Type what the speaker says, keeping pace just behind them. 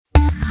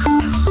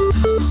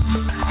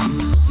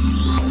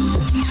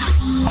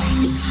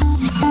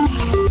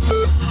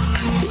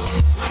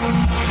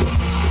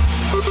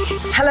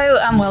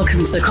and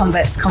welcome to the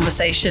Convex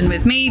Conversation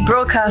with me,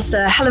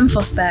 broadcaster Helen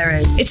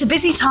Fospero. It's a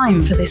busy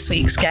time for this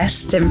week's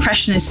guest,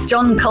 impressionist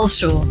Jon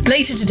Culshaw.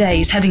 Later today,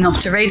 he's heading off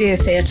to Radio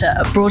Theatre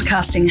at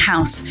Broadcasting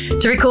House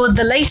to record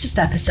the latest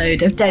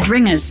episode of Dead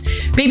Ringers,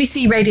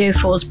 BBC Radio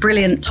 4's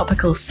brilliant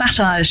topical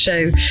satire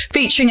show,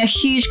 featuring a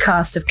huge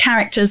cast of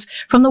characters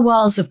from the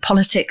worlds of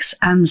politics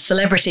and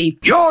celebrity.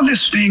 You're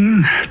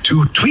listening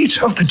to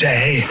Tweet of the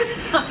Day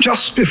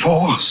just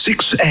before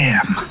 6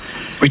 a.m.,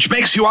 which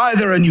makes you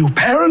either a new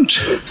parent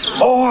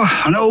or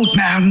an old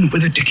man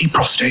with a dicky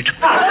prostate.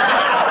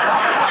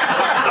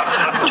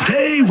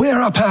 Today, we're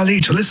up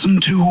early to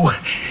listen to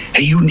a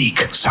unique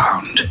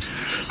sound.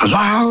 A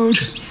loud,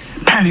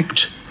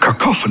 panicked,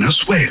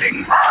 cacophonous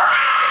wailing.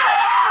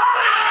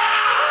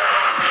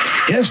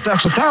 Yes,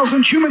 that's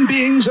 1,000 human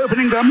beings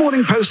opening their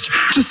Morning Post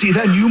to see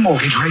their new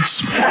mortgage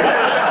rates.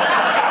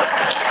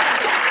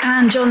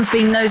 And Jon's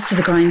been nose to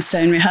the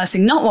grindstone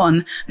rehearsing not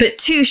one, but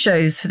two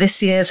shows for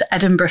this year's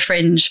Edinburgh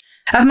Fringe.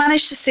 I've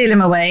managed to steal him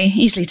away,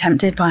 easily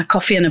tempted by a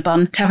coffee and a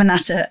bun, to have a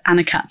natter and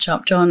a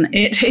catch-up. Jon,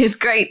 it is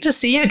great to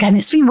see you again.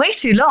 It's been way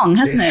too long,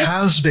 hasn't it? It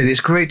has been. It's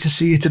great to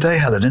see you today,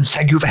 Helen, and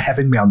thank you for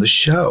having me on the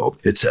show.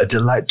 It's a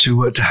delight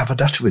to have a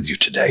natter with you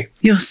today.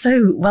 You're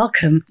so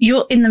welcome.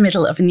 You're in the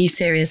middle of a new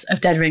series of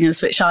Dead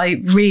Ringers, which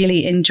I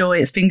really enjoy.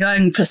 It's been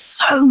going for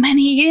so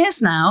many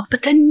years now,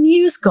 but the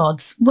news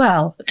gods,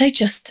 well, they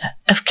just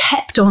have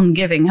kept on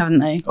giving, haven't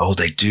they? Oh,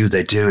 they do.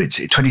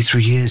 It's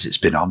 23 years it's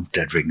been on,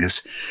 Dead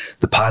Ringers.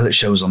 The pilot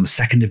show was on the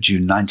 2nd of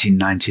June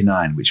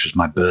 1999, which was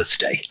my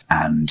birthday.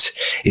 And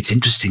it's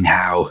interesting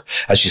how,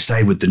 as you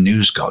say, with the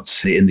news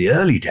gods, in the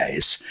early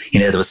days,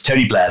 there was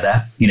Tony Blair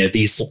there,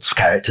 these sorts of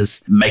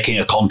characters, making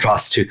a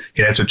contrast to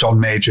John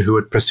Major, who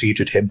had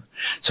preceded him.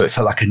 So it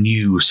felt like a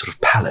new sort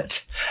of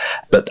palette.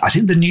 But I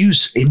think the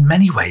news, in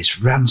many ways,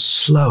 ran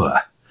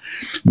slower.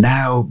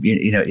 Now,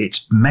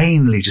 it's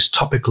mainly just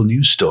topical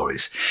news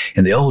stories.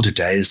 In the older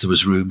days, there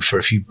was room for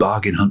a few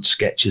bargain hunt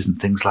sketches and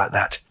things like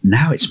that.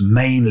 Now it's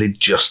mainly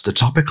just the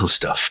topical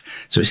stuff.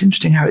 So it's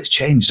interesting how it's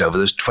changed over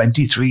those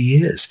 23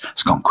 years.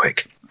 It's gone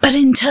quick. But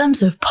in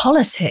terms of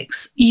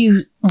politics,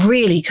 you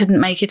really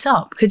couldn't make it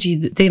up, could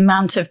you? The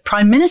amount of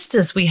prime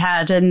ministers we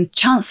had and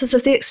chancellors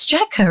of the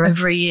exchequer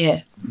every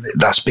year.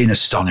 That's been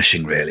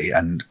astonishing, really,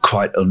 and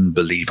quite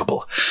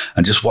unbelievable.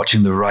 And just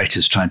watching the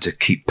writers trying to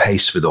keep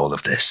pace with all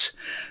of this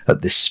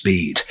at this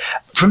speed.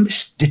 From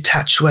this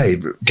detached way,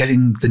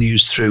 getting the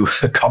news through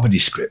a comedy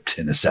script,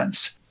 in a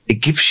sense,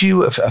 it gives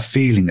you a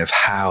feeling of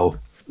how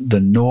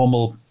the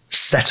normal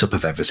setup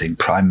of everything,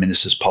 prime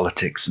ministers,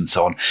 politics and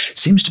so on,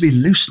 seems to be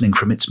loosening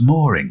from its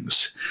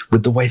moorings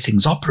with the way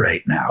things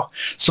operate now.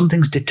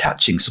 Something's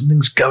detaching,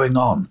 something's going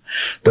on.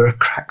 There are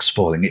cracks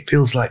falling. It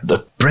feels like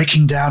the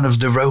breaking down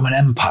of the Roman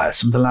Empire,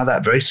 something like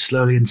that, very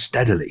slowly and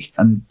steadily.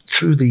 And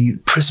through the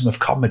prism of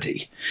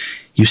comedy,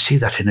 you see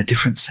that in a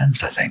different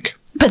sense, I think.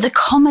 But the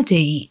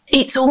comedy,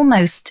 it's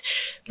almost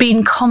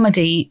been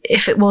comedy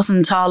if it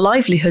wasn't our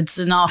livelihoods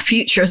and our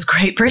future as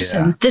Great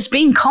Britain. Yeah. There's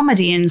been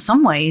comedy in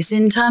some ways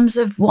in terms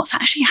of what's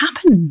actually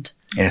happened.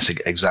 Yes,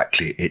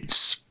 exactly.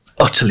 It's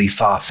utterly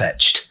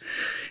far-fetched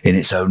in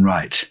its own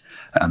right.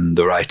 And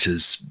the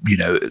writers,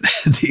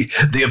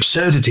 the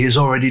absurdity is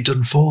already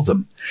done for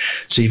them.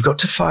 So you've got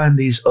to find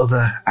these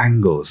other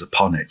angles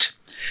upon it,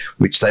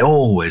 which they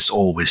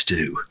always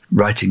do,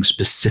 writing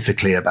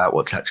specifically about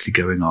what's actually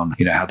going on.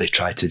 How they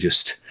try to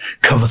just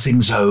cover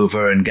things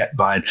over and get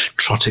by and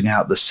trotting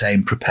out the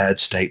same prepared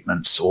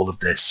statements, all of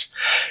this,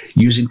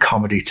 using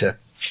comedy to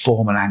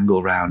form an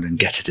angle round and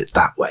get at it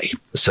that way.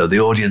 So the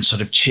audience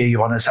sort of cheer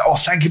you on and say, oh,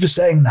 thank you for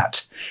saying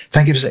that.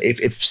 Thank you for saying,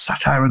 if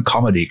satire and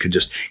comedy could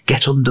just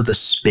get under the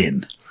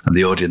spin and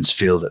the audience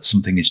feel that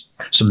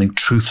something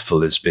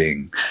truthful is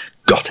being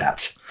got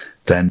at,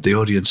 then the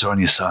audience are on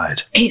your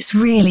side. It's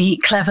really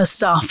clever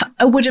stuff.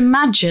 I would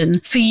imagine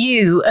for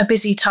you a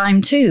busy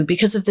time too,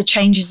 because of the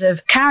changes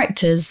of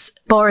characters.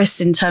 Boris,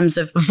 in terms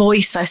of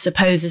voice, I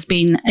suppose, has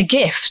been a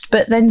gift.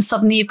 But then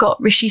suddenly you've got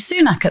Rishi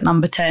Sunak at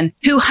number 10,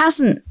 who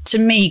hasn't, to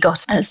me,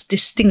 got as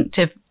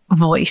distinctive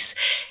voice.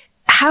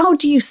 How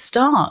do you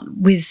start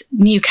with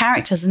new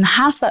characters? And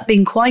has that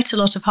been quite a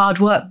lot of hard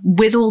work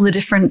with all the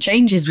different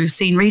changes we've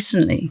seen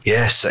recently?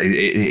 Yes,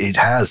 it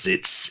has.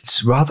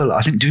 It's rather,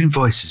 I think doing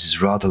voices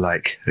is rather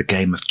like a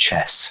game of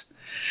chess.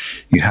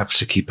 You have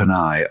to keep an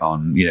eye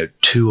on,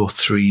 2 or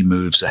 3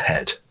 moves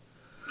ahead.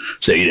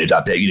 So,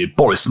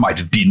 Boris might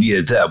have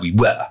been, there we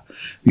were,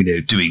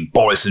 doing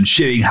Boris and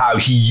showing how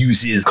he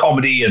uses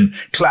comedy and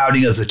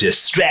clouding as a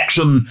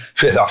distraction.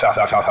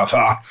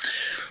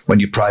 When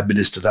you're Prime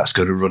Minister, that's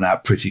going to run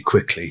out pretty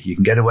quickly. You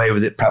can get away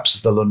with it perhaps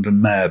as the London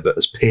Mayor, but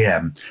as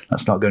PM,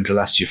 that's not going to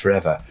last you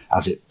forever,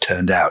 as it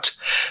turned out.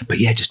 But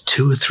yeah, just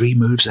 2 or 3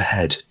 moves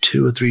ahead.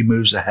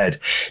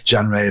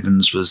 Jan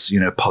Ravens was,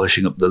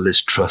 polishing up the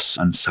Liz Truss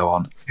and so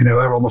on.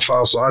 Over on the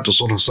far side, to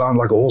sort of sound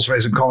like a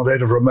horse-racing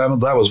commentator for a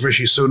moment, that was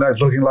Rishi Sunak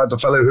looking like the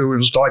fellow who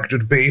was likely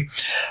to be.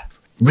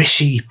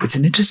 Rishi, it's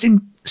an interesting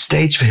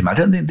stage for him. I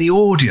don't think the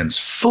audience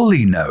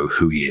fully know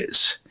who he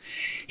is.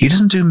 He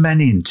doesn't do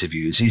many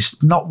interviews.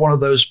 He's not one of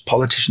those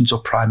politicians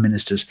or prime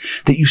ministers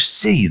that you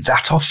see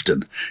that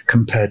often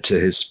compared to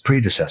his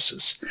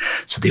predecessors.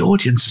 So the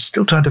audience is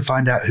still trying to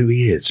find out who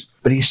he is.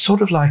 But he's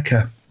sort of like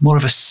more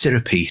of a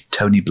syrupy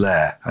Tony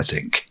Blair, I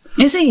think.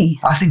 Is he?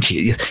 I think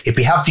if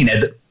we have,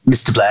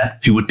 Mr. Blair,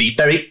 who would be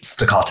very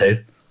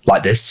staccato,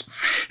 like this,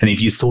 and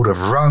if you sort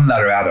of run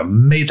that around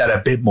and made that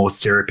a bit more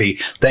syrupy,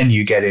 then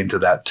you get into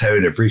that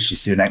tone of Rishi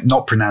Sunak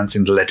not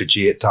pronouncing the letter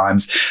G at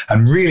times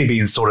and really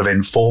being sort of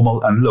informal.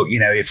 And look,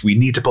 if we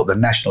need to put the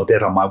national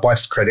debt on my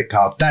wife's credit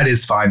card, that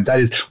is fine. That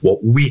is what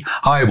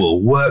I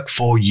will work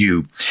for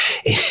you.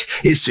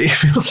 It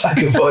feels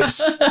like a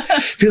voice.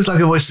 Feels like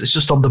a voice that's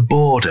just on the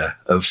border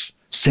of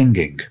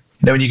singing.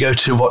 When you go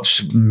to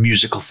watch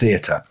musical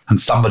theatre and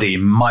somebody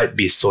might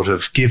be sort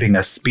of giving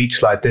a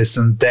speech like this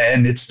and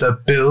then it's the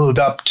build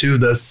up to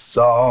the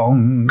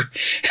song.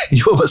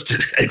 You almost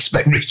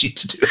expect Rishi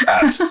to do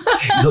that.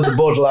 He's on the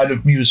borderline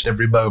of muse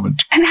every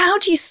moment. And how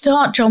do you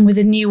start, John, with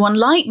a new one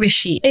like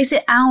Rishi? Is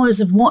it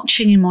hours of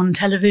watching him on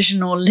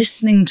television or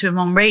listening to him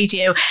on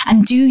radio?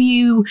 And do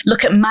you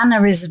look at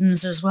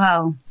mannerisms as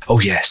well? Oh,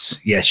 yes.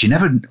 You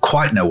never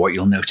quite know what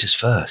you'll notice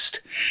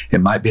first.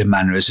 It might be a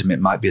mannerism, it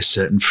might be a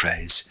certain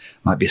phrase,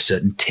 it might be a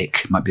certain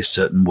tick, it might be a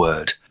certain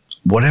word.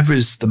 Whatever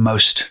is the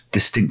most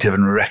distinctive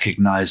and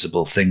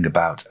recognisable thing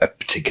about a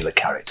particular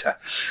character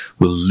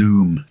will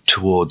loom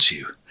towards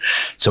you.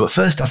 So at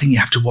first, I think you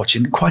have to watch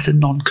in quite a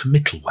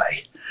non-committal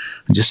way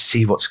and just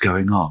see what's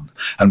going on.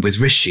 And with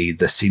Rishi,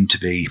 there seemed to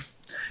be,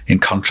 in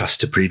contrast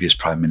to previous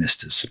prime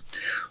ministers,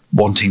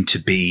 wanting to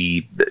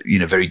be,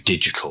 very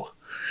digital.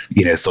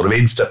 Sort of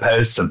Insta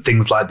posts and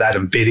things like that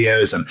and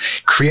videos and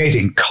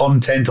creating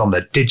content on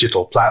the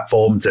digital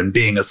platforms and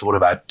being a sort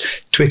of a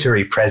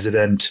Twittery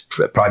president,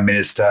 prime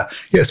minister.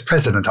 Yes,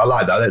 president, I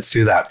like that. Let's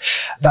do that.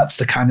 That's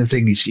the kind of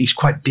thing. He's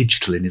quite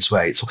digital in his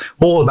way. It's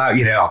all about,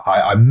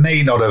 I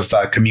may not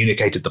have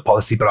communicated the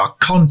policy, but our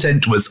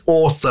content was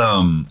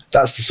awesome.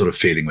 That's the sort of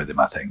feeling with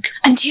him, I think.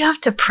 And do you have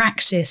to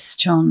practice,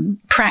 John?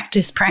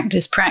 Practice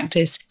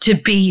to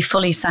be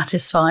fully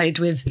satisfied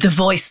with the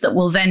voice that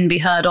will then be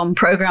heard on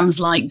programmes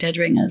like Dead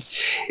Ringers?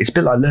 It's a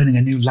bit like learning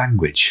a new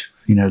language.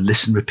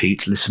 Listen,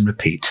 repeat.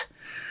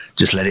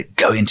 Just let it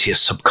go into your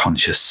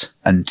subconscious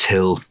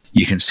until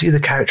you can see the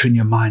character in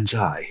your mind's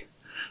eye.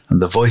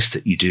 And the voice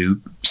that you do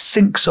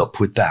syncs up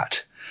with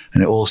that.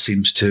 And it all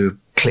seems to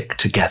click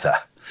together.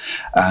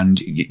 And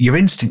your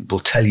instinct will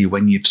tell you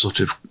when you've sort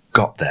of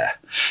got there.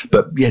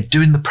 But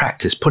doing the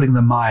practice, putting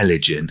the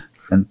mileage in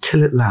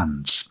until it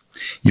lands.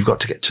 You've got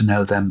to get to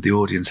know them. The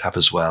audience have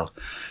as well.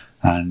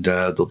 And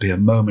there'll be a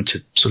moment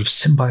of sort of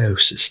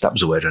symbiosis. That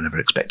was a word I never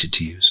expected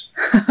to use.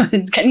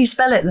 Can you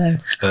spell it, though?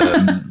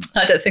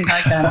 I don't think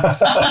I can.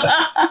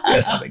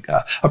 Yes, I think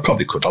I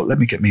probably could. Let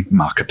me get me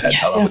marker pen.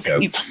 Yes, I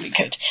think you probably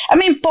could. I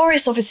mean,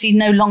 Boris obviously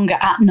no longer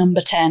at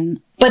number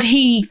 10, but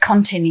he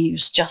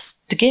continues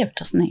just to give,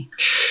 doesn't he?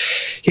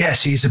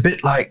 Yes, he's a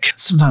bit like,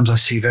 sometimes I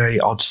see very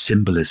odd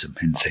symbolism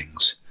in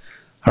things.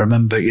 I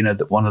remember,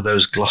 that one of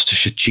those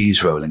Gloucestershire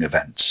cheese rolling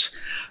events,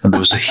 and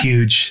there was a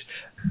huge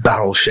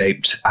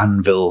barrel-shaped,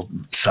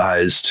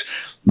 anvil-sized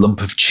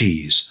lump of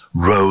cheese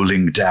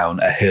rolling down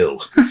a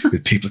hill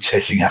with people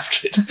chasing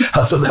after it.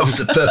 I thought that was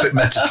the perfect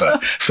metaphor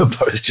for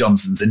Boris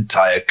Johnson's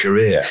entire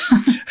career.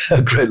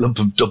 A great lump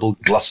of double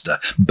Gloucester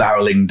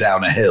barrelling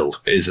down a hill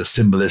is a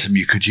symbolism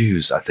you could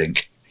use, I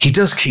think. He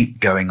does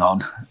keep going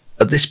on.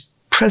 At this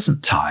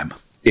present time,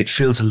 it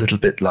feels a little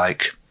bit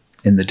like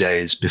in the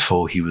days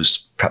before he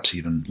was perhaps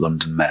even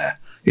London mayor,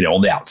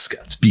 on the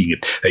outskirts, being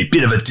a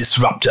bit of a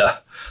disruptor,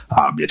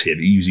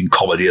 using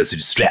comedy as a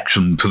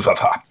distraction.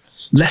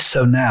 Less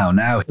so now.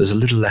 Now there's a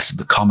little less of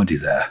the comedy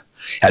there.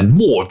 And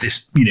more of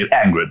this,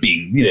 anger at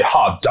being,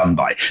 hard done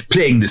by,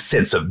 playing this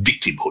sense of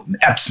victimhood and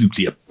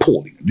absolutely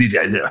appalling.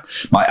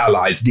 My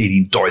allies,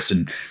 Nadine Dorris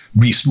and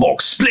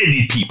Rees-Mogg,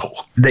 splendid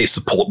people. They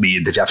support me.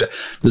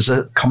 There's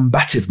a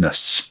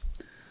combativeness.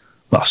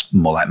 Well, it's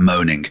more like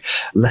moaning.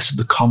 Less of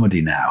the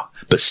comedy now,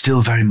 but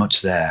still very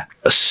much there.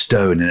 A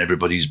stone in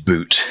everybody's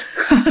boot.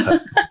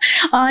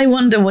 I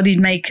wonder what he'd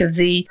make of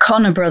the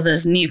Connor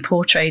brothers' new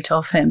portrait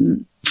of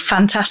him.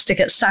 Fantastic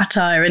at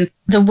satire, and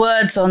the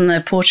words on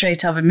the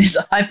portrait of him is,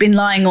 "I've been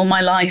lying all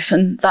my life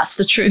and that's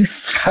the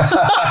truth."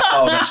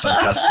 Oh, that's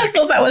fantastic. I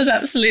thought that was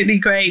absolutely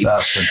great.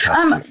 That's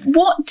fantastic.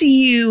 What do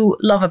you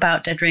love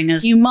about Dead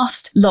Ringers? You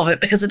must love it,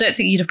 because I don't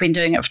think you'd have been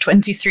doing it for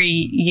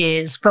 23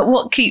 years, but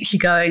what keeps you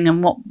going,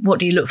 and what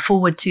do you look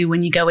forward to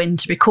when you go in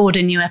to record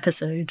a new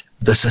episode?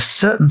 There's a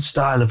certain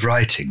style of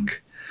writing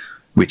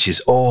which is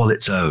all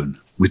its own.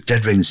 With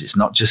Dead Ringers, it's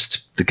not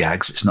just the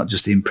gags, it's not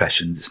just the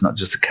impressions, it's not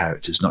just the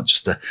characters, not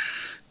just the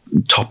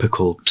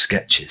topical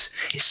sketches.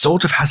 It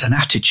sort of has an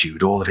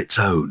attitude all of its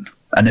own,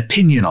 an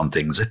opinion on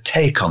things, a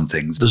take on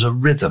things. There's a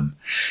rhythm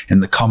in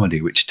the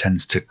comedy which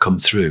tends to come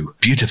through,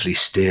 beautifully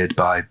steered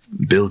by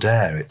Bill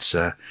Dare, its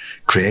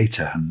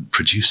creator and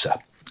producer.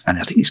 And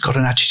I think it's got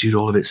an attitude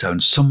all of its own,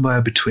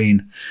 somewhere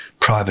between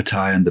Private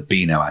Eye and the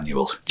Beano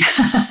Annual.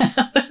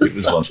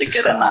 That's such a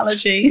good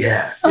analogy.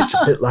 Yeah, it's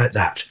a bit like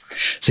that.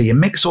 So you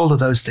mix all of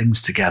those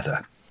things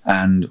together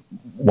And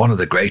one of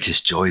the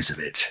greatest joys of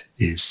it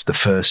is the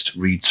first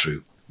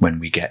read-through, when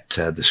we get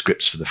the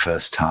scripts for the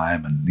first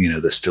time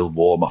and, they're still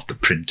warm off the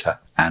printer.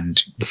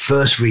 And the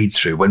first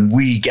read-through, when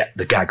we get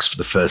the gags for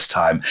the first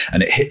time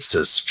and it hits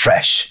us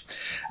fresh,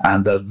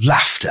 and the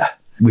laughter,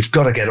 we've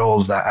got to get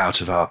all of that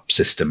out of our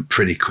system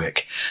pretty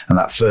quick. And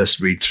that first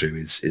read-through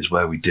is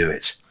where we do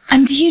it.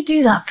 And do you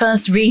do that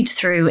first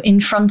read-through in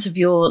front of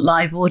your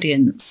live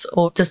audience,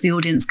 or does the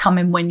audience come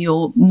in when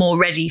you're more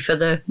ready for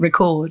the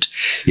record?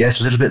 Yes,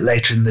 a little bit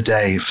later in the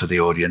day for the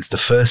audience. The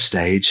first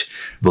stage,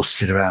 we'll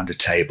sit around a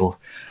table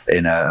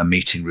in a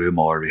meeting room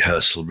or a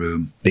rehearsal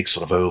room. Big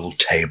sort of oval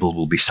table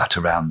will be sat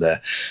around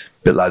there,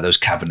 a bit like those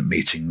cabinet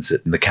meetings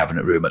in the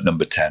cabinet room at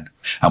number 10.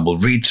 And we'll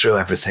read through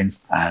everything.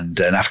 And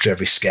then after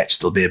every sketch,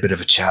 there'll be a bit of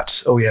a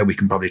chat. Oh, yeah, we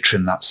can probably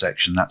trim that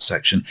section,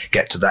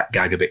 get to that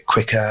gag a bit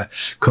quicker,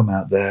 come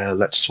out there,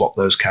 let's swap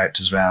those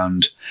characters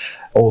around.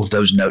 All of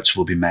those notes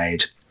will be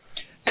made.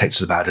 It takes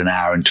us about an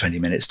hour and 20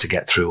 minutes to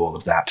get through all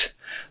of that.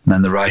 And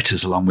then the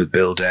writers, along with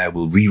Bill Dare,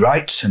 will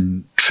rewrite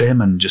and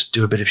trim and just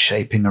do a bit of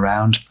shaping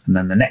around. And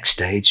then the next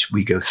stage,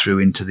 we go through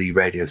into the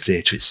radio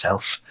theatre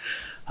itself.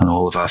 And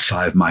all of our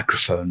 5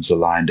 microphones are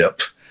lined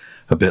up,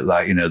 a bit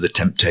like, the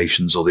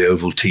Temptations or the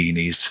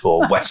Ovaltinis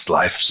or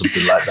Westlife,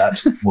 something like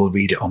that. We'll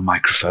read it on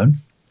microphone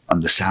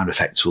and the sound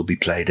effects will be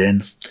played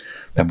in.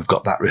 Then we've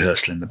got that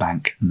rehearsal in the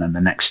bank. And then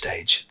the next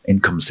stage, in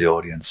comes the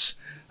audience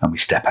and we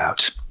step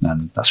out.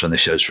 And that's when the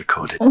show's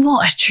recorded.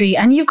 What a treat.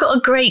 And you've got a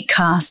great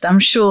cast.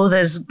 I'm sure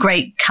there's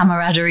great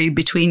camaraderie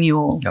between you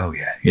all. Oh,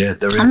 yeah. Yeah,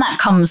 there is. And that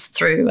comes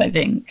through, I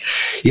think.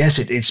 Yes,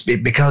 it's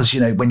because,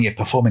 when you're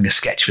performing a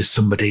sketch with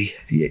somebody,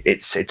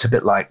 it's a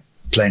bit like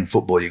playing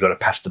football. You've got to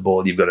pass the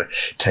ball, you've got to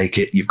take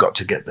it, you've got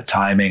to get the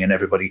timing, and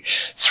everybody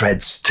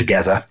threads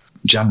together.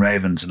 John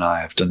Ravens and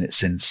I have done it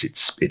since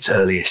its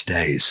earliest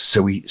days,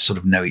 so we sort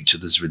of know each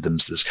other's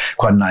rhythms. There's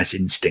quite a nice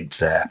instinct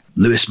there.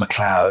 Lewis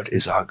MacLeod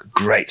is our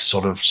great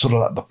sort of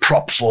like the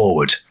prop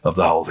forward of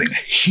the whole thing.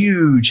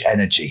 Huge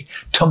energy,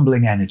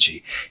 tumbling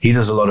energy. He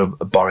does a lot of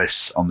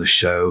Boris on the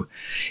show.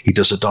 He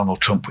does a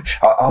Donald Trump.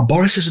 Our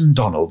Borises and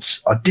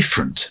Donalds are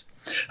different.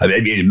 I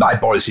mean, my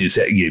Boris is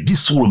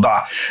this sort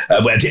of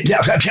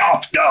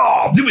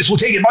Lewis will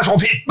take it much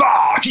off it.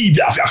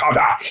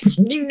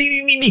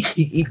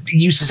 He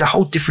uses a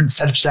whole different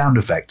set of sound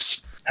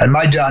effects. And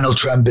my Donald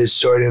Trump is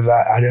sort of,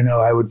 I don't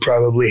know, I would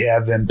probably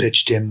have him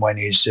pitched him when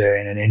he's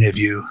in an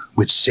interview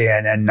with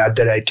CNN. Not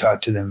that I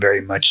talk to them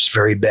very much. It's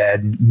very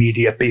bad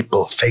media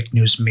people, fake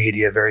news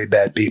media, very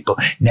bad people,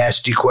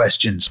 nasty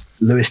questions.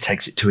 Lewis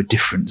takes it to a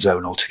different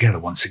zone altogether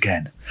once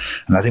again.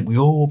 And I think we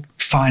all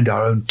find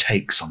our own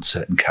takes on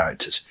certain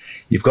characters.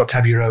 You've got to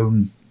have your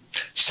own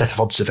set of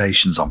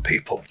observations on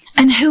people.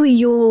 And who are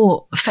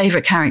your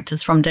favourite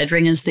characters from Dead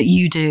Ringers that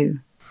you do?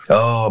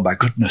 Oh, my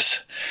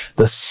goodness.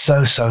 There's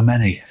so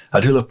many.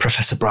 I do love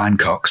Professor Brian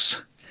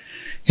Cox.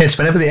 Yes,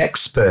 whenever the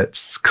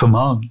experts come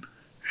on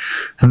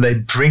and they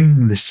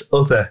bring this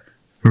other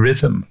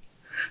rhythm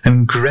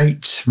and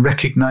great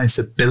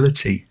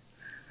recognisability.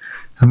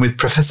 And with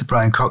Professor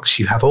Brian Cox,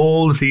 you have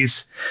all of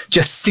these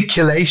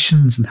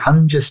gesticulations and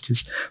hand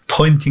gestures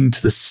pointing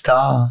to the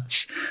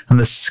stars and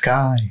the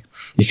sky.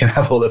 You can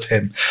have all of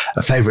him.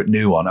 A favourite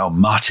new one,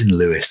 Martin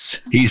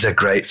Lewis. He's a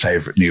great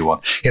favourite new one.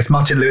 Yes,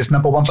 Martin Lewis,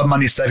 number 1 for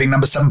money saving,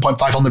 number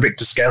 7.5 on the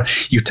Richter scale.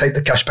 You take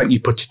the cash back, you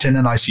put it in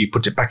an ISA, you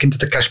put it back into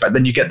the cash back,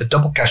 then you get the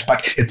double cash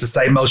back. It's the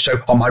same old show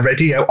on my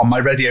radio.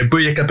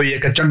 Booyaka,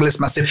 booyaka, jungle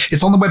is massive.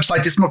 It's on the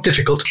website, it's not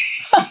difficult.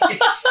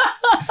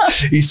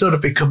 He sort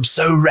of becomes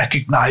so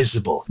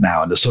recognisable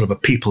now and a sort of a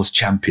people's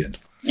champion.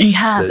 He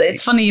has.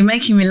 It's funny, you're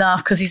making me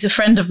laugh because he's a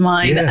friend of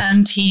mine. Yes.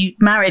 And he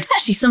married,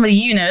 actually somebody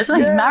you know as well.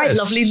 Yes. He married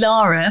lovely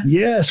Lara.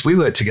 Yes, we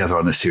worked together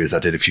on a series I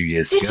did a few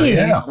years ago. Did you?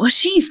 Yeah. Well,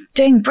 she's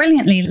doing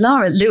brilliantly.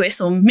 Lara Lewis,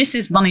 or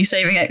Mrs. Money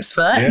Saving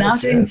Expert, now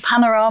doing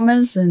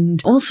panoramas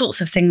and all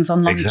sorts of things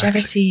on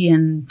longevity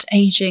and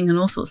aging and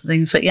all sorts of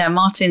things. But yeah,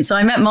 Martin. So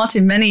I met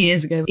Martin many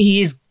years ago. He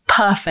is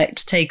perfect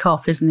to take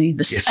off, isn't he?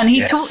 And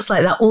he talks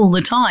like that all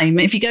the time.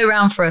 If you go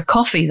around for a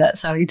coffee,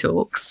 that's how he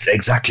talks.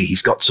 Exactly.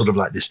 He's got sort of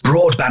like this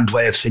broadband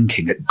way of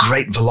thinking at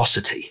great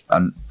velocity,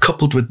 and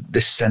coupled with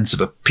this sense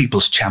of a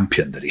people's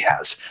champion that he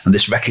has and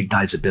this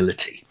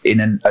recognisability. In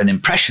an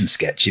impression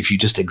sketch, if you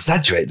just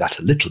exaggerate that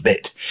a little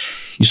bit,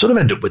 you sort of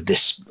end up with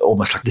this,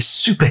 almost like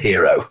this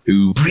superhero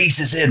who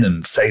breezes in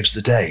and saves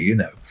the day,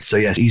 So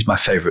yes, he's my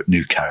favourite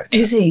new character.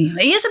 Is he?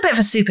 He is a bit of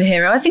a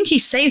superhero. I think he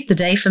saved the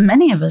day for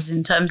many of us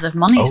in terms of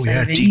money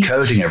saving. Yeah,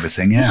 decoding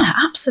everything, Yeah,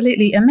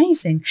 absolutely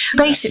amazing.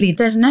 Basically,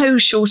 there's no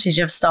shortage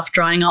of stuff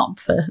drying up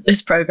for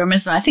this programme,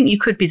 isn't there? I think you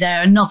could be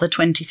there another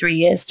 23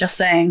 years, just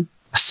saying.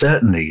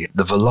 Certainly,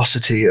 the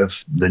velocity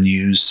of the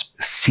news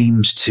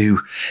seems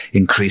to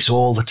increase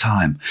all the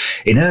time.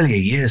 In earlier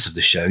years of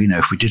the show,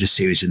 if we did a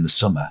series in the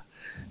summer,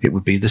 it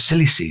would be the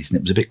silly season.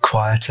 It was a bit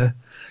quieter.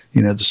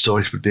 The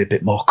stories would be a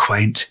bit more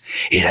quaint.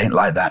 It ain't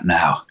like that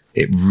now.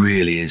 It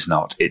really is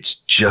not. It's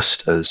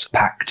just as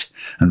packed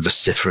and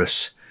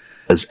vociferous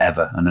as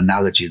ever. An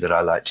analogy that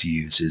I like to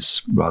use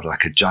is rather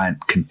like a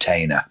giant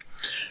container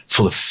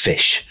full of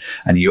fish,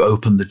 and you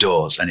open the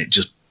doors and it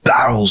just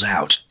barrels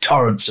out,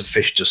 torrents of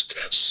fish just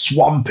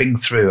swamping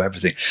through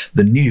everything.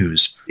 The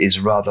news is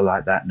rather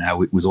like that now,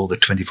 with all the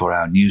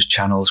 24-hour news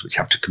channels which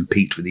have to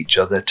compete with each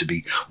other to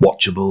be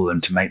watchable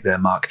and to make their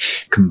mark,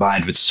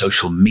 combined with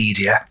social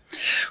media,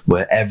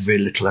 where every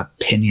little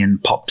opinion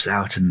pops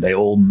out and they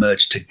all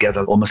merge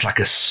together, almost like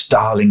a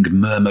starling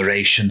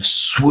murmuration,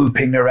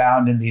 swooping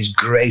around in these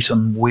great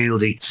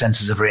unwieldy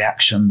senses of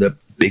reaction that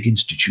big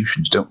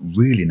institutions don't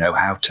really know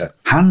how to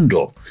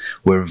handle.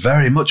 We're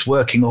very much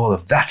working all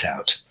of that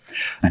out.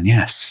 And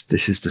yes,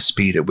 this is the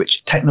speed at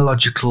which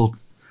technological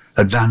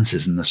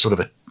advances and the sort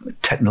of a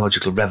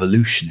technological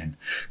revolution in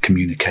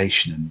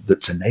communication and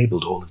that's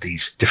enabled all of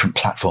these different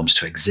platforms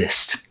to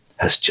exist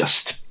has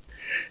just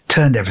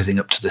turned everything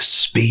up to the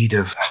speed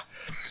of...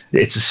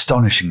 It's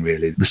astonishing,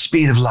 really, the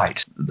speed of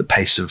light, the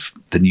pace of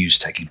the news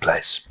taking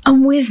place.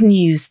 And with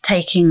news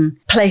taking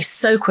place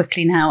so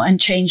quickly now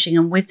and changing,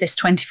 and with this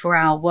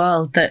 24-hour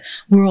world that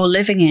we're all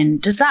living in,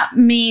 does that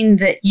mean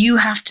that you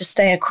have to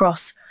stay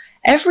across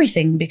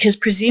everything? Because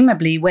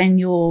presumably when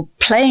you're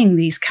playing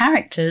these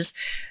characters,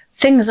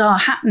 things are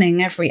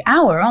happening every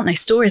hour, aren't they?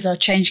 Stories are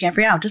changing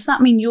every hour. Does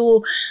that mean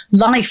your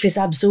life is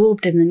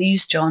absorbed in the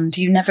news, Jon?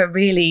 Do you never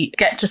really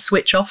get to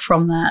switch off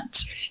from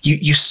that?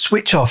 You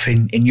switch off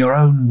in your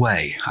own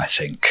way, I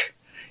think.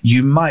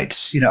 You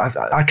might,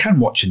 I can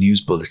watch a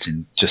news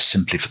bulletin just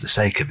simply for the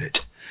sake of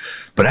it.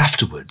 But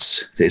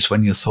afterwards, it's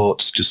when your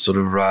thoughts just sort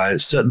of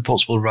rise, certain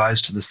thoughts will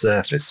rise to the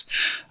surface.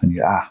 And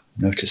you,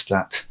 notice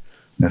that,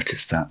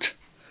 notice that,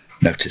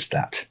 notice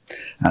that.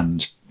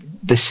 And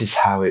this is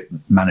how it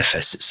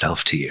manifests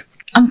itself to you.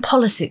 And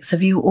politics,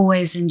 have you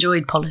always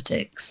enjoyed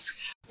politics?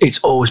 It's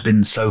always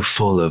been so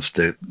full of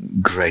the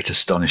great,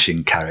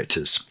 astonishing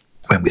characters.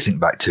 When we think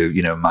back to,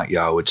 Mike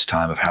Yarwood's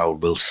time, of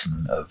Harold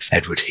Wilson, of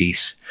Edward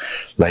Heath,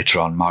 later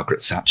on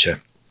Margaret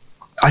Thatcher.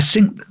 I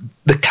think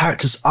the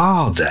characters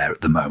are there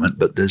at the moment,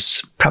 but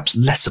there's perhaps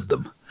less of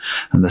them,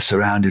 and they're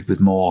surrounded with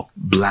more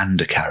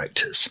blander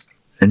characters.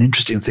 An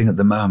interesting thing at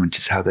the moment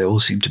is how they all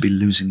seem to be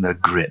losing their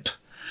grip,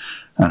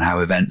 and how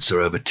events are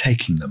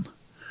overtaking them.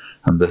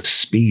 And the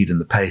speed and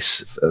the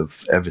pace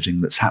of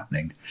everything that's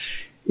happening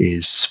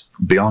is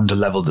beyond a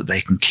level that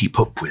they can keep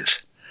up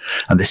with.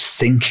 And this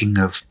thinking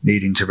of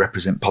needing to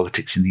represent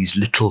politics in these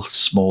little,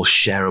 small,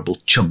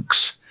 shareable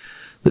chunks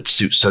that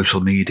suit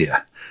social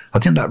media, I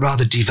think that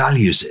rather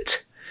devalues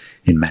it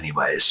in many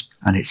ways.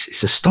 And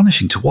it's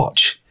astonishing to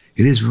watch.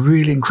 It is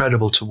really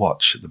incredible to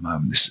watch at the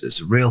moment. This is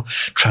a real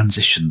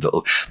transition.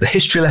 The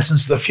history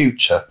lessons of the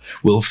future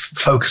will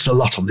focus a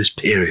lot on this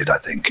period, I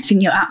think. I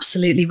think you're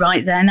absolutely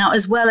right there. Now,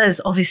 as well as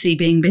obviously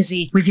being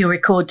busy with your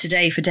record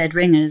today for Dead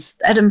Ringers,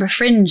 Edinburgh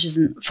Fringe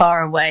isn't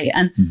far away.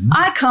 And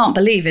I can't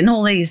believe in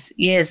all these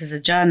years as a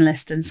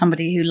journalist and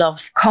somebody who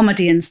loves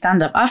comedy and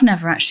stand-up, I've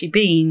never actually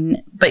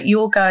been, but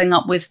you're going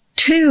up with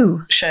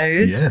 2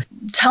 shows. Yeah.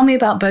 Tell me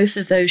about both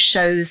of those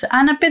shows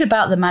and a bit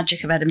about the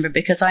magic of Edinburgh,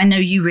 because I know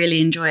you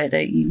really enjoy it,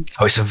 don't you?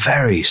 Oh, it's a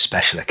very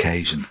special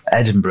occasion.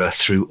 Edinburgh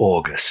through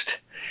August.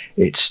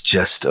 It's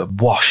just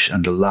awash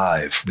and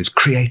alive with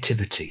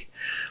creativity,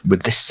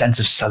 with this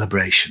sense of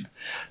celebration.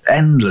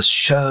 Endless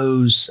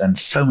shows and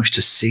so much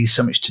to see,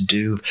 so much to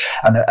do,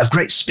 and a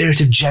great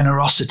spirit of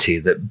generosity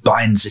that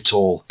binds it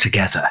all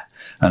together,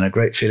 and a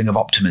great feeling of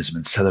optimism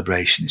and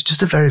celebration. It's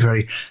just a very,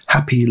 very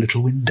happy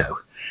little window.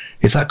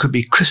 If that could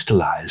be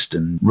crystallised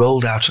and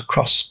rolled out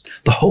across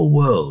the whole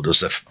world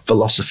as a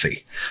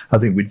philosophy, I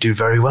think we'd do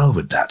very well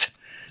with that.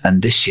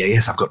 And this year,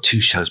 yes, I've got 2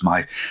 shows.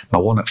 My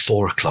one at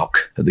 4:00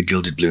 at the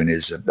Gilded Balloon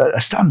is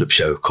a stand-up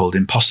show called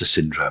Imposter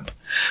Syndrome,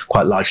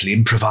 quite largely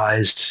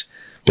improvised,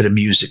 bit of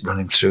music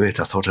running through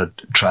it. I thought I'd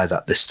try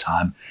that this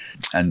time,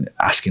 and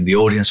asking the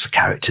audience for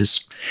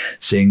characters,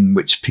 seeing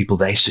which people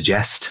they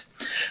suggest.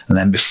 And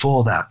then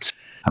before that,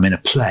 I'm in a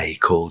play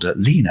called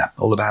LENA,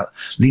 all about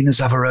Lena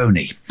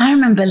Zavaroni. I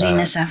remember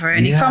Lena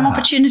Zavaroni from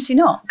Opportunity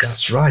Knocks.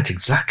 That's right,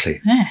 exactly.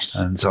 Yes.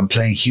 And so I'm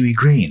playing Hughie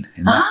Green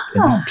in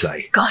that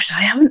play. Gosh,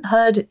 I haven't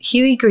heard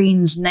Hughie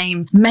Green's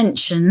name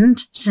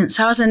mentioned since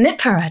I was a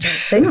nipper, I don't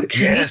think.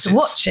 Yes, I used to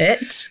watch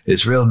it.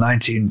 It's real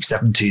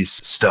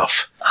 1970s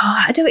stuff.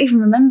 Oh, I don't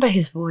even remember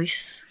his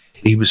voice.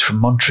 He was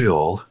from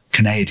Montreal,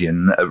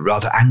 Canadian,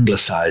 rather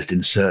anglicised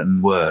in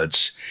certain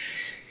words.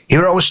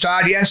 Hero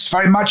starred, yes,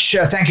 very much.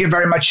 Thank you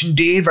very much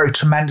indeed, very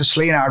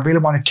tremendously. And I really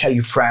want to tell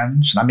you,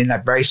 friends, and I mean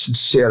that very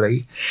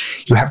sincerely,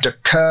 you have to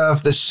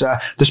curve this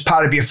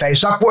part of your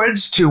face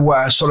upwards to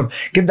sort of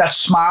give that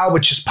smile,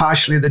 which is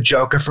partially the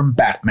Joker from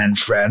Batman,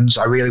 friends.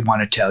 I really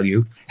want to tell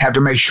you. Have to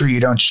make sure you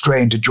don't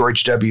stray into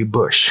George W.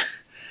 Bush.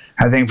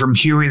 I think from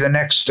Huey, the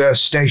next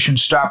station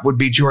stop would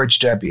be George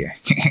W.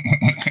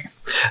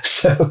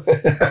 So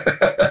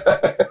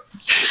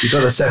you've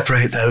got to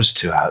separate those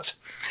 2 out.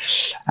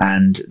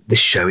 And this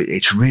show,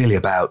 it's really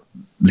about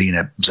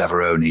Lena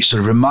Zavaroni, sort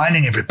of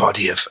reminding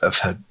everybody of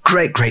her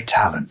great, great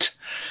talent,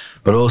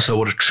 but also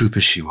what a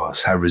trooper she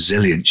was, how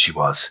resilient she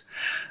was,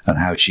 and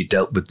how she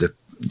dealt with the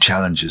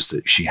challenges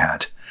that she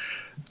had.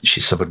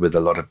 She suffered with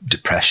a lot of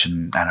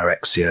depression,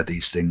 anorexia,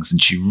 these things,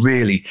 and she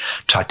really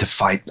tried to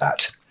fight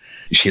that.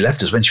 She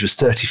left us when she was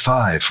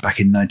 35 back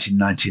in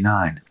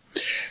 1999.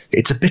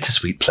 It's a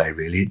bittersweet play,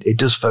 really. It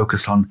does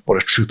focus on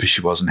what a trooper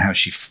she was and how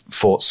she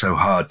fought so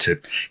hard to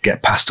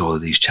get past all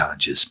of these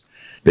challenges.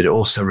 But it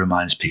also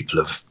reminds people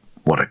of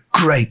what a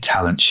great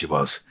talent she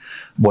was,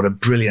 what a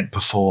brilliant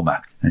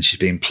performer. And she's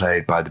being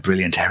played by the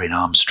brilliant Erin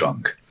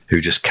Armstrong, who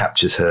just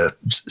captures her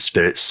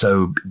spirit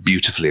so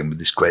beautifully and with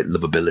this great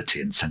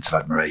lovability and sense of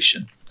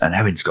admiration. And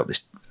Erin's got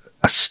this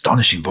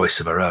astonishing voice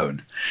of her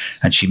own,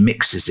 and she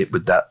mixes it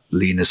with that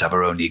Lena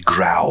Zavaroni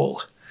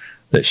growl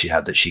that she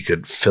had, that she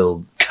could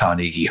fill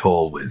Carnegie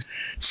Hall with.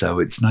 So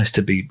it's nice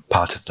to be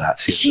part of that.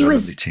 She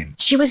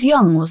was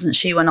young, wasn't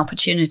she, when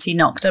Opportunity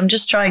knocked? I'm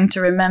just trying to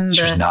remember.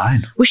 She was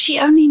 9. Was she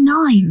only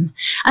 9?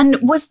 And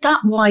was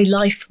that why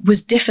life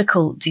was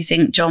difficult, do you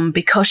think, John?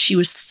 Because she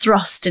was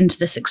thrust into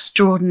this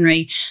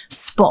extraordinary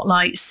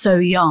spotlight so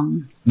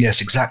young?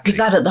 Yes, exactly. Was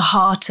that at the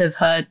heart of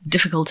her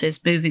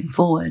difficulties moving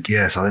forward?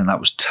 Yes, I think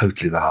that was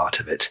totally the heart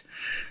of it.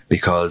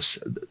 Because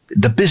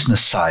the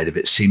business side of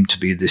it seemed to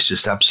be this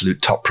just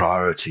absolute top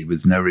priority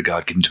with no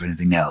regard given to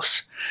anything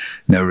else,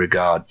 no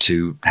regard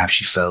to how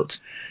she felt.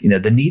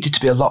 There needed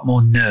to be a lot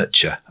more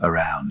nurture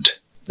around.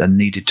 There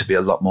needed to be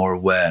a lot more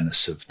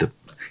awareness of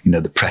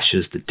the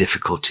pressures, the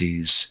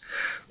difficulties,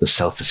 the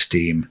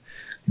self-esteem.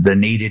 There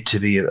needed to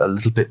be a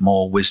little bit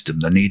more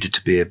wisdom. There needed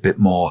to be a bit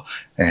more,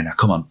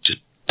 come on,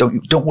 just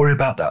don't worry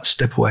about that.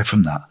 Step away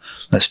from that.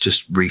 Let's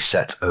just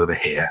reset over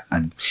here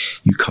and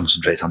you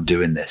concentrate on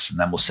doing this. And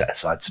then we'll set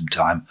aside some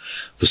time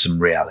for some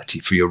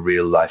reality, for your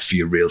real life, for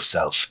your real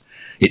self.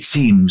 It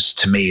seems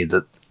to me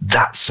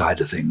that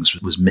side of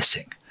things was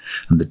missing,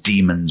 and the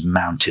demons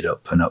mounted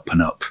up and up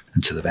and up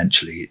until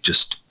eventually it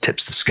just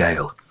tips the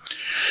scale.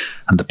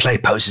 And the play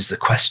poses the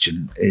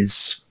question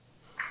has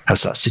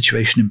that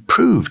situation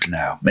improved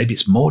now? Maybe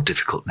it's more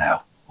difficult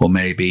now. Or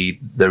maybe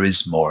there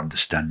is more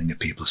understanding of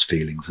people's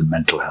feelings and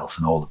mental health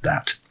and all of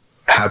that.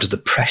 How do the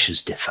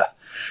pressures differ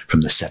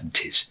from the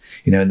 70s?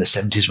 In the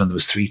 70s when there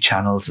was 3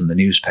 channels and the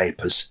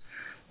newspapers,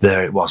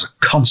 there it was, a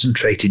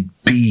concentrated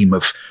beam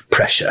of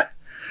pressure.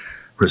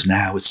 Whereas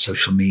now with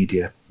social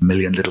media, a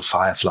million little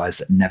fireflies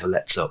that never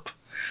lets up,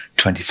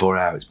 24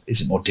 hours, is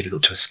it more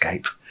difficult to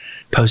escape?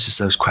 Poses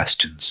those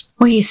questions.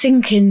 Well, you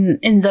think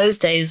in those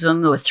days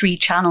when there were 3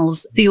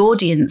 channels, the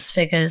audience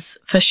figures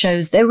for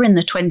shows, they were in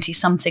the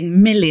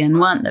 20-something million,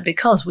 weren't they?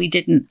 Because we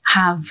didn't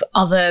have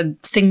other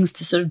things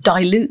to sort of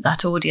dilute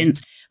that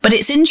audience. But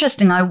it's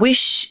interesting. I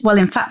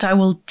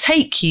will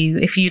take you,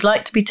 if you'd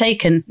like to be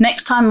taken,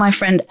 next time my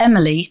friend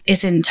Emily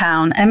is in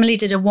town. Emily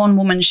did a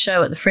one-woman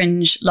show at the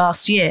Fringe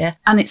last year,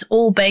 and it's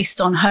all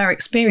based on her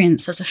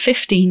experience as a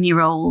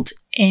 15-year-old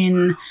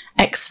in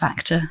X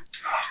Factor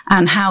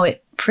and how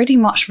it pretty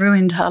much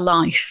ruined her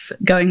life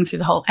going through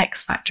the whole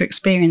X Factor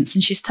experience.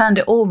 And she's turned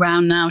it all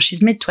round now.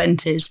 She's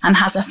mid-20s and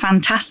has a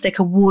fantastic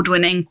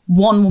award-winning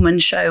one-woman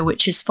show,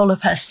 which is full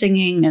of her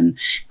singing and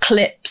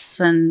clips.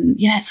 And,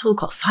 it's all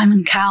got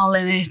Simon Cowell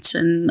in it.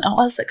 And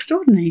it's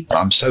extraordinary.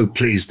 I'm so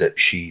pleased that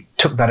she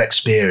took that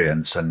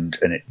experience and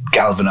it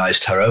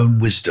galvanised her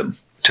own wisdom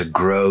to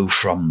grow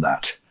from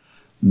that.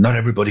 Not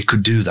everybody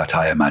could do that,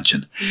 I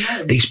imagine.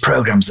 No. These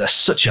programs, they're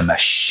such a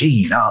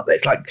machine, aren't they?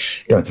 It's like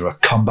going through a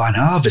combine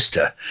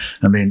harvester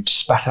and being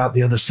spat out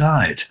the other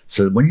side.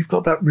 So when you've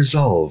got that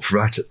resolve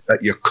right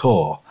at your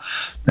core,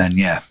 then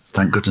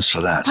thank goodness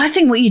for that. I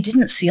think what you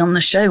didn't see on the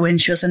show when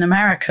she was in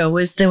America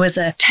was there was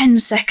a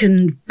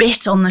 10-second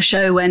bit on the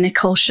show where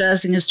Nicole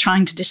Scherzinger's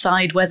trying to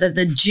decide whether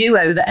the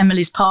duo that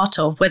Emily's part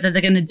of, whether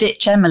they're going to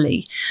ditch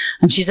Emily,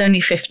 and she's only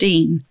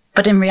 15.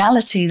 But in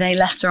reality, they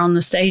left her on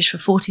the stage for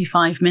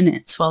 45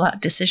 minutes while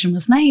that decision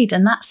was made.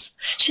 And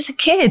she's a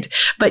kid,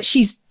 but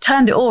she's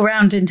turned it all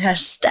around into a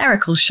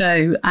hysterical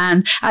show.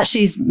 And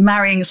actually is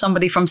marrying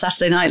somebody from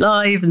Saturday Night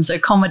Live. And so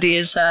comedy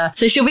is her.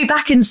 So she'll be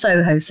back in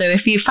Soho. So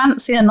if you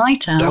fancy a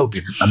night out. That would be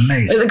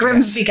amazing. With a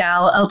Grimsby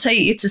gal, I'll take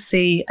you to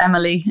see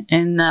Emily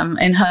in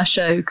her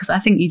show because I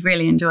think you'd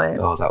really enjoy it.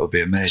 Oh, that would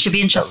be amazing. She'll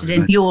be interested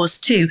in yours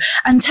too.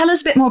 And tell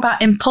us a bit more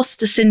about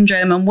Imposter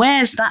Syndrome and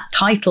where's that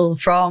title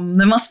from?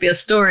 There must be a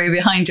story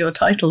behind your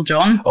title,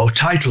 John. Oh,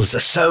 titles are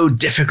so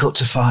difficult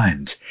to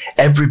find.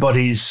 Every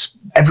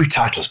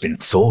title's been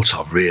thought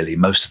of, really,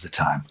 most of the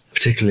time,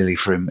 particularly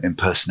for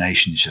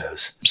impersonation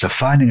shows. So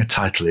finding a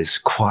title is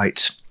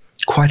quite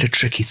a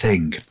tricky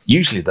thing.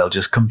 Usually they'll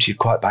just come to you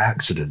quite by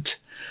accident.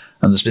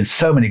 And there's been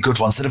so many good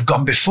ones that have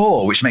gone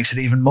before, which makes it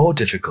even more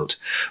difficult.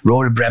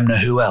 Rory Bremner,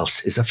 Who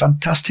Else? Is a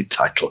fantastic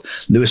title.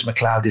 Lewis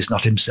MacLeod Is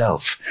Not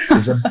Himself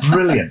is a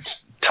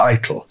brilliant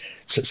title.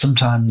 So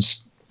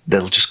sometimes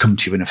they'll just come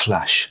to you in a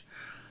flash.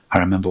 I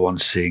remember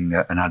once seeing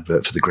an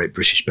advert for the Great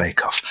British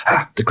Bake Off.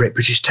 The Great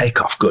British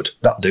Take Off. Good,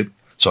 that'll do.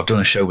 So I've done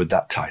a show with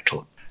that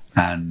title.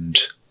 And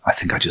I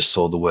think I just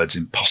saw the words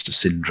Imposter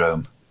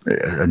Syndrome,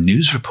 a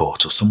news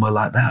report or somewhere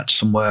like that,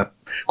 somewhere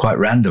quite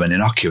random and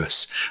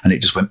innocuous. And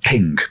it just went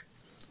ping.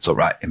 So,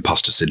 right,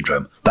 Imposter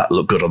Syndrome. That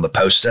looked good on the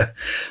poster.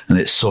 And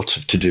it's sort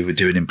of to do with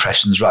doing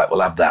impressions. Right,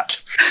 we'll have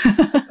that.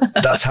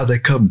 That's how they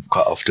come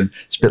quite often.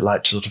 It's a bit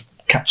like sort of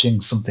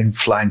catching something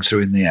flying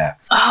through in the air.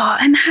 Oh,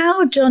 and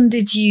how, John,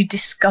 did you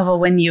discover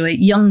when you were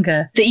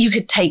younger that you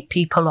could take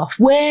people off?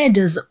 Where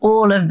does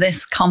all of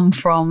this come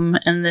from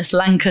in this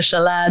Lancashire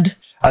lad?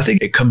 I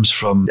think it comes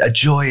from a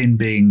joy in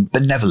being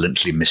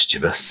benevolently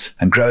mischievous.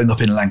 And growing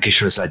up in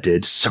Lancashire as I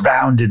did,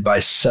 surrounded by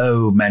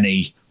so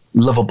many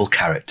lovable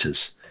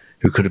characters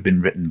who could have been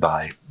written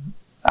by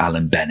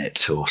Alan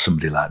Bennett or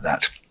somebody like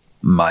that.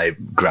 My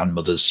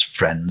grandmother's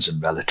friends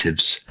and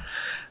relatives.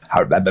 I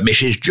remember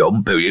Mrs.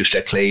 Jump, who used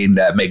to clean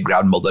my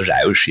grandmother's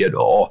house, you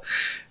know.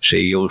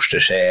 She used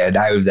to say,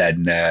 now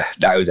then, I've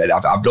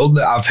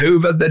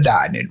hoovered the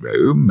dining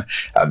room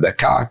and the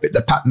carpet,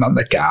 the pattern on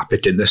the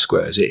carpet in the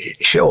squares.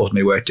 It shows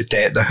me where to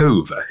take the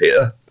hoover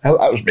here.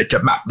 Allows me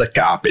to map the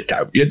carpet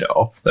out, you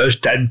know. There's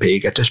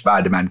 10p, get a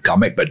Spider-Man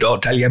comic, but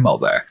don't tell your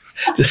mother.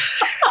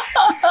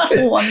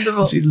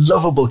 Wonderful. See,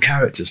 lovable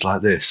characters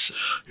like this.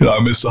 You know,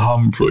 Mr.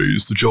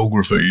 Humphreys, the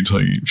geography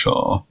teacher,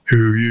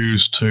 who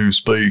used to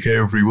speak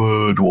every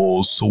word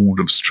was sort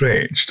of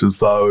stretched as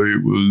though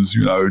it was,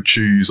 you know,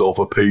 cheese off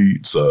a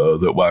pizza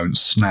that won't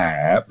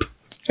snap.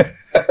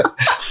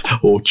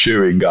 Or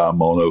chewing gum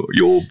on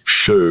your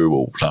shoe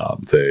or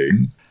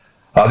something.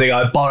 I think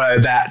I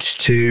borrowed that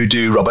to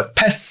do Robert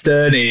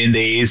Peston in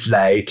these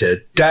later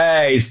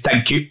days.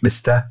 Thank you,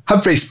 Mr.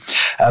 Humphreys.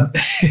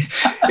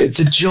 It's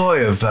a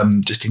joy of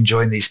just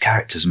enjoying these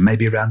characters, and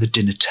maybe around the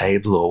dinner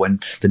table or when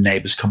the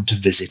neighbours come to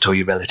visit or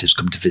your relatives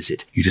come to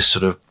visit. You just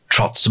sort of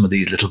trot some of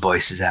these little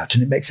voices out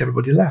and it makes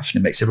everybody laugh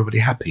and it makes everybody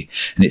happy.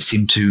 And it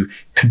seemed to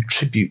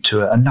contribute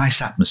to a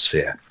nice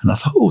atmosphere. And I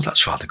thought, oh,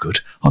 that's rather good.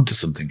 Onto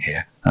something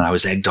here. And I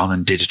was egged on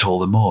and did it all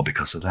the more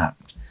because of that.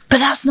 But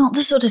that's not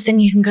the sort of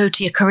thing you can go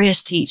to your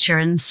careers teacher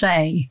and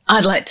say,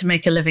 I'd like to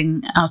make a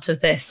living out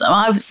of this.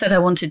 I said I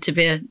wanted to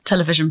be a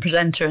television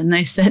presenter and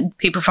they said,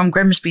 people from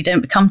Grimsby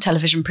don't become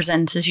television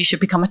presenters, you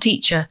should become a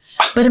teacher.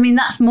 But I mean,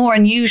 that's more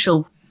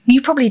unusual.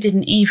 You probably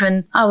didn't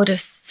even, I would have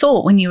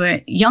thought when you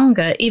were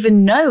younger,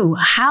 even know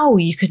how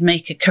you could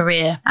make a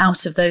career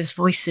out of those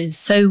voices.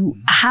 So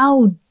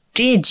how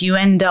did you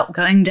end up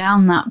going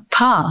down that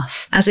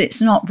path, as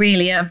it's not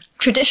really a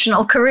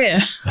traditional career?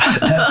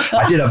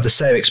 I did have the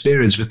same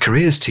experience with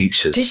careers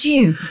teachers. Did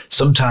you?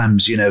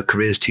 Sometimes, you know,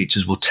 careers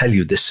teachers will tell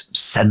you this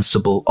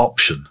sensible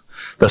option.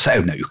 They'll say,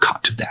 oh, no, you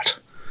can't do that.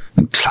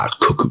 And cloud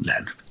cuckoo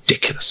land,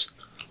 ridiculous.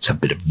 Let's have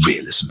a bit of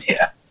realism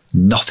here.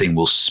 Nothing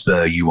will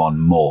spur you on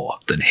more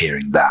than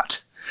hearing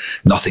that.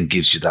 Nothing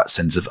gives you that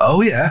sense of,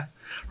 oh, yeah,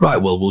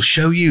 right, well, we'll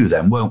show you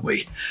then, won't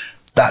we?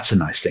 That's a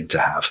nice thing to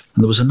have.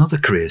 And there was another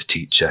careers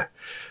teacher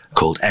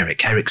called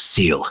Eric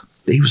Seal.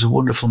 He was a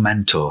wonderful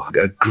mentor,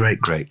 a great,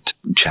 great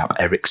chap,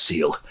 Eric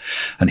Seal.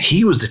 And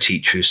he was the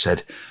teacher who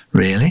said,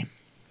 really?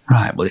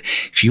 Right, well,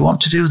 if you want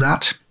to do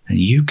that, then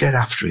you get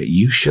after it.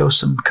 You show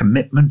some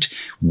commitment,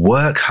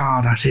 work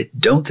hard at it,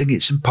 don't think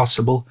it's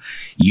impossible.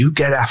 You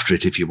get after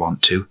it if you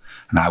want to,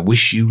 and I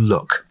wish you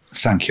luck.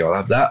 Thank you, I'll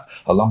have that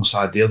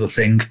alongside the other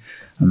thing,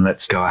 and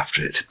let's go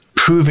after it.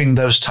 Proving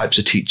those types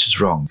of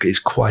teachers wrong is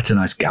quite a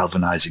nice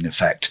galvanising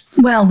effect.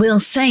 Well, we'll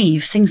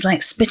save things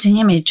like Spitting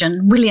Image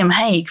and William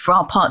Hague for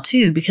our part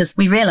 2, because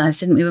we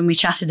realised, didn't we, when we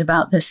chatted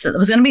about this, that there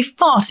was going to be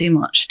far too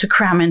much to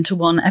cram into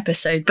one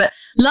episode. But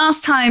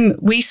last time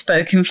we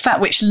spoke, in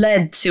fact, which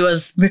led to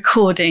us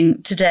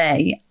recording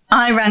today,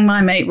 I rang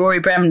my mate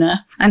Rory Bremner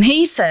and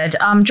he said,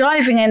 I'm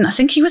driving in, I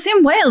think he was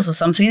in Wales or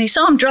something, and he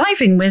said, I'm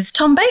driving with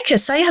Tom Baker.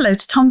 Say hello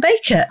to Tom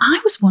Baker. I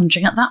was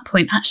wondering at that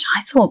point, actually,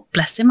 I thought,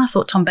 bless him, I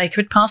thought Tom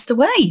Baker had passed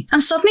away.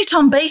 And suddenly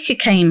Tom Baker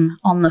came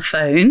on the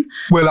phone.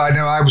 Well, I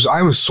know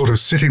I was sort of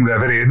sitting there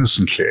very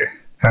innocently.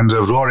 And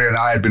Rory and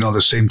I had been on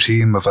the same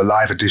team of a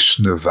live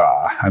edition of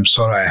I'm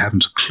Sorry I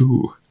Haven't a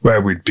Clue,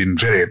 where we'd been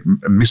very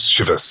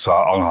mischievous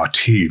on our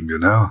team, you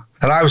know.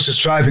 And I was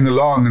just driving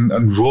along,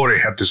 and Rory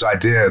had this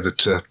idea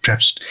that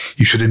perhaps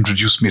you should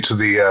introduce me to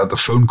the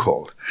phone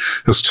call.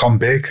 There's Tom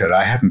Baker.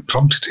 I hadn't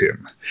prompted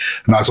him.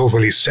 And I thought,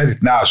 well, he said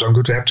it now, so I'm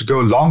going to have to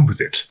go along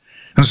with it.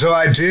 And so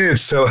I did.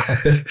 So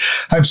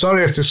I'm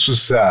sorry if this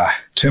was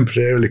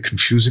temporarily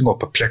confusing or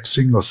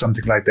perplexing or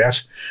something like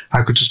that.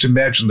 I could just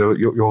imagine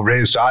your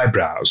raised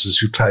eyebrows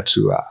as you tried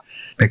to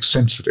make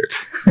sense of it.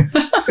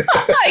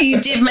 You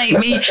did make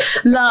me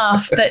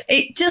laugh, but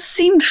it just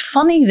seemed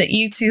funny that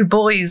you two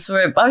boys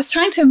were... I was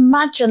trying to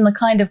imagine the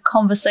kind of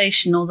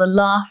conversation or the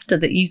laughter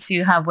that you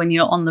two have when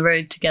you're on the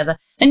road together.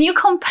 And you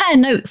compare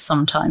notes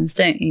sometimes,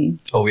 don't you?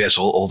 Oh, yes,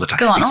 all the time.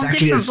 Go on,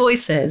 exactly, all different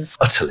voices.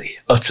 Utterly.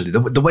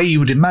 The way you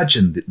would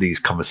imagine these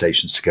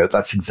conversations to go,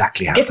 that's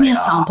exactly how Give me a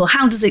sample.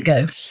 How does it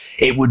go?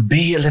 It would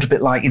be a little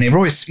bit like,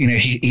 Royce,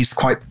 he's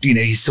quite,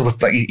 he's sort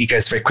of like, he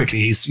goes very quickly.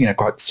 He's,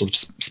 quite sort of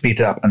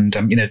speeded up. And,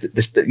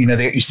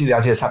 you see the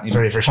ideas happening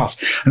very, very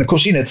fast. And of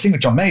course, the thing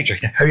with John Major,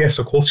 oh, yes,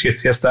 of course.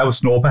 Yes, that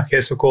was Norma.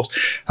 Yes, of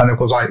course. And of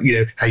course, how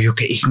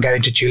he can go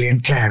into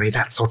Julian Clary,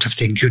 that sort of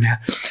thing,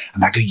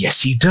 And I go,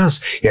 yes, he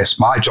does. Yes,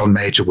 my John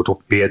Major would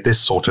be at this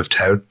sort of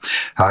tone,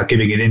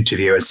 giving an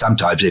interview. And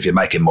sometimes if you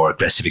make him more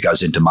aggressive, he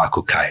goes into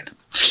Michael Caine.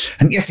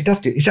 And yes, he does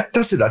do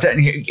that, don't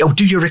he? Oh,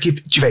 do your Ricky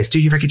Gervais,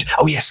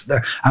 Oh, yes.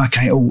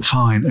 Okay, oh,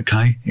 fine,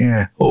 okay,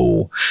 yeah,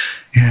 oh,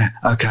 yeah,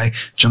 okay.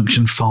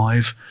 Junction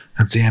 5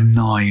 of the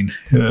M9,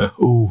 yeah,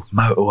 oh,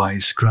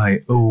 motorways,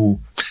 great, oh.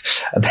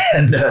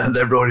 And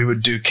then Rory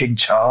would do King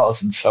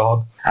Charles and so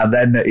on. And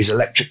then his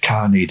electric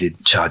car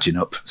needed charging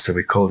up. So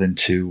we called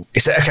into... He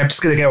said, OK, I'm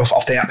just going to go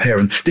off the app here.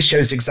 And this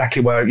shows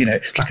exactly where,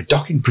 it's like a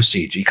docking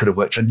procedure. He could have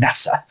worked for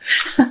NASA.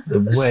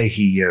 The way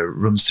he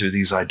runs through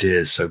these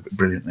ideas so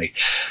brilliantly.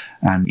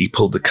 And he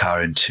pulled the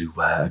car into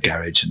a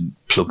garage and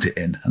plugged it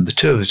in. And the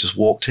two of us just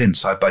walked in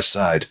side by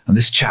side. And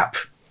this chap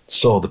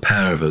saw the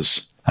pair of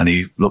us. And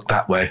he looked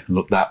that way and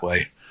looked that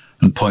way.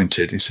 And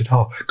pointed. He said,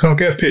 "Oh, can I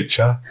get a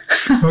picture?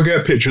 Can I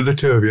get a picture of the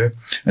two of you?"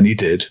 And he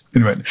did.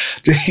 And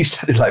he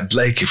sounded like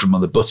Blakey from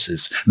one of the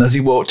buses. And as he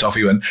walked off,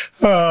 he went,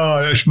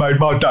 "Oh, that's made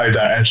my day,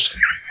 that has."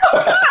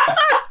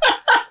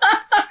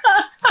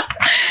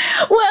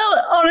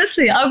 Well,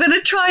 honestly, I'm going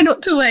to try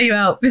not to wear you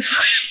out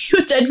before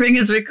your Dead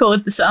Ringers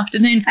record this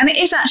afternoon. And it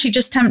is actually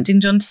just tempting,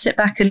 John, to sit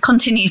back and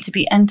continue to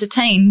be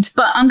entertained.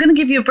 But I'm going to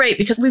give you a break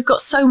because we've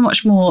got so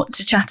much more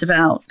to chat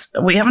about.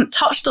 We haven't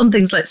touched on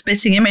things like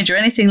Spitting Image or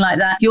anything like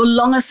that. Your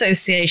long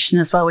association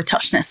as well. We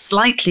touched on it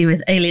slightly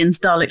with Aliens,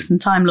 Daleks and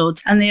Time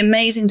Lords. And the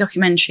amazing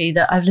documentary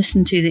that I've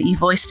listened to that you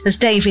voiced as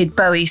David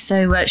Bowie.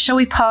 So shall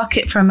we park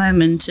it for a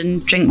moment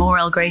and drink more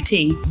Earl Grey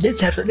tea?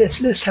 Let's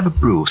have a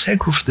brew.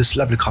 Thank you for this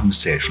lovely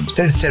conversation. It's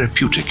very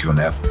therapeutic,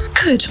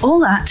 Good. All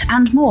that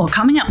and more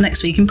coming up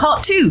next week in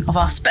part 2 of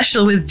our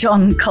special with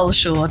Jon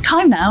Culshaw.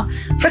 Time now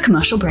for a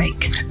commercial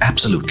break.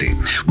 Absolutely.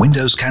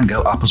 Windows can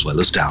go up as well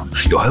as down.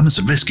 Your home is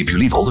at risk if you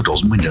leave all the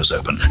doors and windows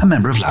open. A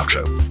member of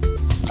Loutro.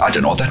 I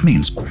don't know what that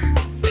means.